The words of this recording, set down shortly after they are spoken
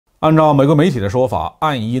按照美国媒体的说法，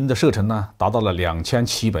暗鹰的射程呢达到了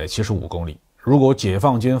2775公里。如果解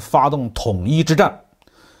放军发动统一之战，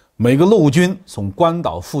美国陆军从关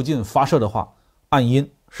岛附近发射的话，暗鹰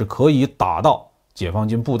是可以打到解放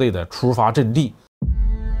军部队的出发阵地。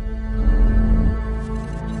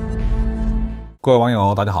各位网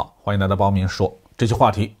友大家好，欢迎来到包明说。这期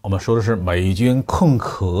话题我们说的是美军空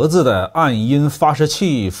壳子的暗鹰发射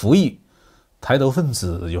器服役，台独分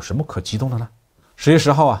子有什么可激动的呢？10月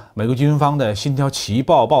10号美国军方的星条旗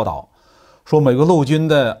报报道说，美国陆军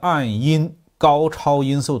的暗鹰高超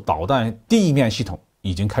音速导弹地面系统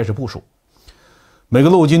已经开始部署。美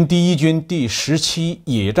国陆军第1军第17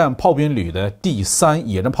野战炮兵旅的第3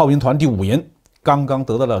野战炮兵团第5营刚刚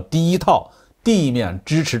得到了第1套地面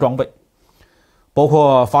支持装备，包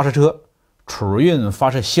括发射车、储运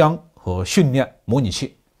发射箱和训练模拟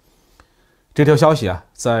器。这条消息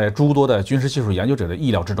在诸多的军事技术研究者的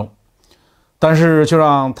意料之中，但是却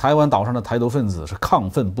让台湾岛上的台独分子是亢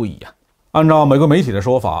奋不已按照美国媒体的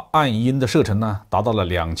说法，暗鹰的射程呢达到了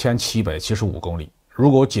2775公里。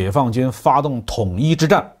如果解放军发动统一之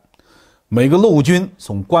战，美国陆军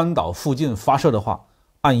从关岛附近发射的话，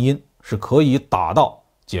暗鹰是可以打到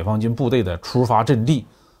解放军部队的出发阵地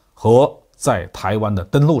和在台湾的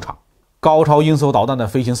登陆场。高超音速导弹的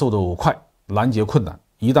飞行速度快，拦截困难，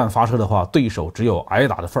一旦发射的话，对手只有挨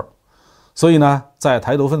打的份儿。所以呢，在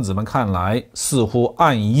台独分子们看来，似乎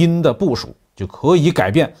暗鹰的部署就可以改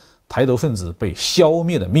变台独分子被消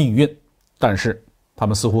灭的命运，但是他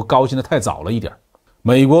们似乎高兴得太早了一点。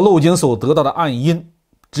美国陆军所得到的暗鹰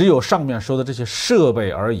只有上面说的这些设备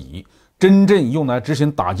而已，真正用来执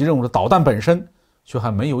行打击任务的导弹本身却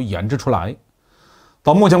还没有研制出来。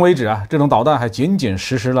到目前为止这种导弹还仅仅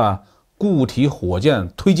实施了固体火箭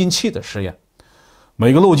推进器的试验。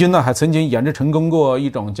美国陆军呢还曾经研制成功过一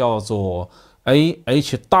种叫做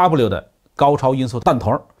AHW 的高超音速弹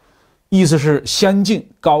头，意思是先进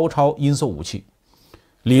高超音速武器。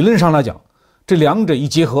理论上来讲，这两者一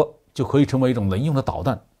结合就可以成为一种能用的导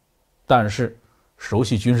弹。但是熟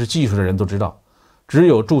悉军事技术的人都知道，只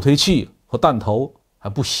有助推器和弹头还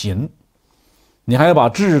不行，你还要把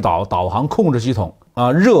制导、导航控制系统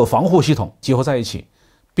热防护系统结合在一起，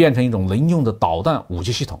变成一种能用的导弹武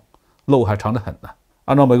器系统，路还长得很呢。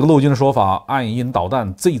按照美国陆军的说法，暗鹰导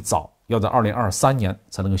弹最早要在2023年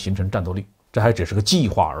才能够形成战斗力，这还只是个计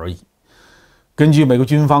划而已。根据美国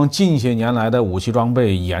军方近些年来的武器装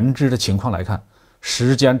备研制的情况来看，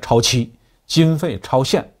时间超期、经费超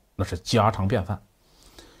限那是家常便饭，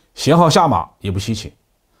型号下马也不稀奇。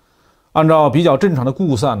按照比较正常的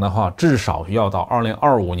估算的话，至少要到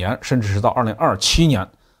2025年甚至是到2027年，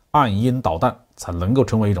暗鹰导弹才能够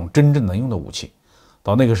成为一种真正能用的武器。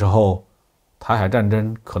到那个时候，台海战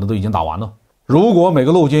争可能都已经打完了。如果美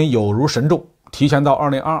国陆军有如神助，提前到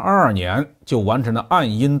2022年就完成了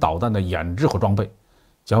暗鹰导弹的研制和装备，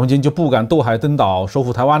解放军就不敢渡海登岛收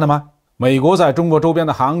复台湾了吗？美国在中国周边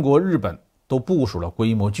的韩国、日本都部署了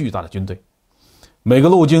规模巨大的军队。美国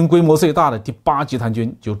陆军规模最大的第8集团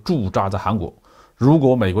军就驻扎在韩国。如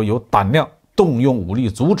果美国有胆量动用武力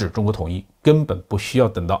阻止中国统一，根本不需要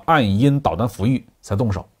等到暗鹰导弹服役才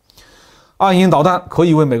动手。暗鹰导弹可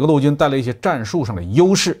以为美国陆军带来一些战术上的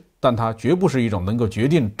优势，但它绝不是一种能够决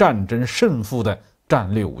定战争胜负的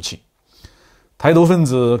战略武器。台独分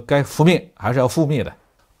子该覆灭还是要覆灭的。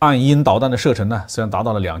暗鹰导弹的射程呢，虽然达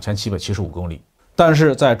到了2775公里，但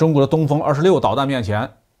是在中国的东风26导弹面前，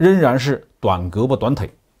仍然是短胳膊短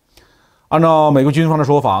腿。按照美国军方的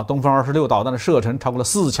说法，东风26导弹的射程超过了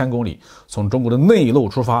4000公里，从中国的内陆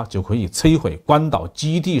出发就可以摧毁关岛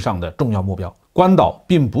基地上的重要目标。关岛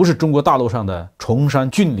并不是中国大陆上的崇山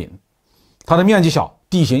峻岭，它的面积小，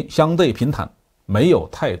地形相对平坦，没有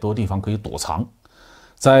太多地方可以躲藏。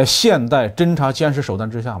在现代侦察监视手段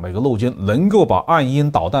之下，美国陆军能够把暗鹰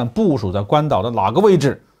导弹部署在关岛的哪个位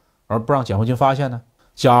置，而不让解放军发现呢？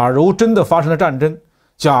假如真的发生了战争，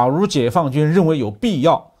假如解放军认为有必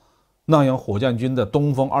要，那样火箭军的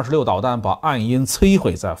东风26导弹把暗鹰摧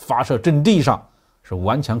毁在发射阵地上是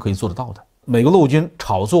完全可以做得到的。美国陆军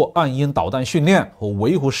炒作暗鹰导弹训练和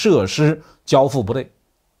维护设施交付不对，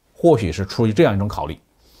或许是出于这样一种考虑。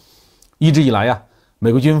一直以来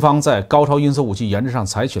美国军方在高超音速武器研制上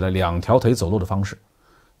采取了2条腿走路的方式。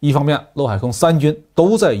一方面，陆海空3军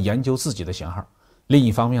都在研究自己的型号；另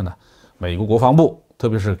一方面呢，美国国防部特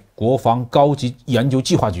别是国防高级研究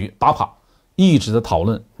计划局DARPA一直在讨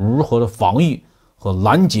论如何的防御和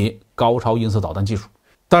拦截高超音速导弹技术。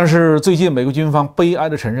但是最近美国军方悲哀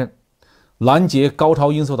地承认，拦截高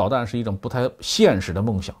超音速导弹是一种不太现实的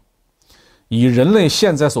梦想。以人类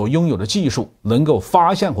现在所拥有的技术，能够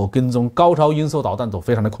发现和跟踪高超音速导弹都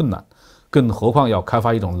非常的困难，更何况要开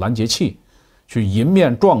发一种拦截器，去迎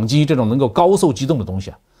面撞击这种能够高速机动的东西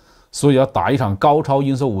啊。所以要打一场高超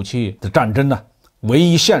音速武器的战争呢，唯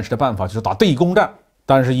一现实的办法就是打对攻战。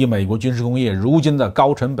但是以美国军事工业如今的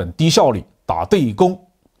高成本低效率，打对攻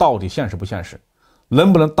到底现实不现实？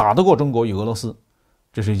能不能打得过中国与俄罗斯？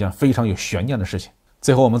这是一件非常有悬念的事情。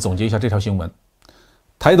最后我们总结一下这条新闻，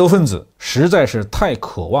台独分子实在是太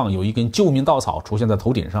渴望有一根救命稻草出现在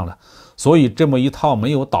头顶上了，所以这么一套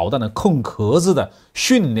没有导弹的空壳子的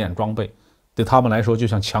训练装备对他们来说就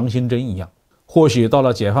像强心针一样。或许到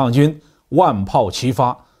了解放军万炮齐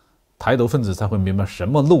发，台独分子才会明白什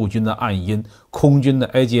么陆军的暗鹰，空军的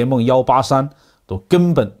AGM 183都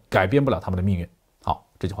根本改变不了他们的命运。好，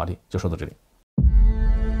这期话题就说到这里。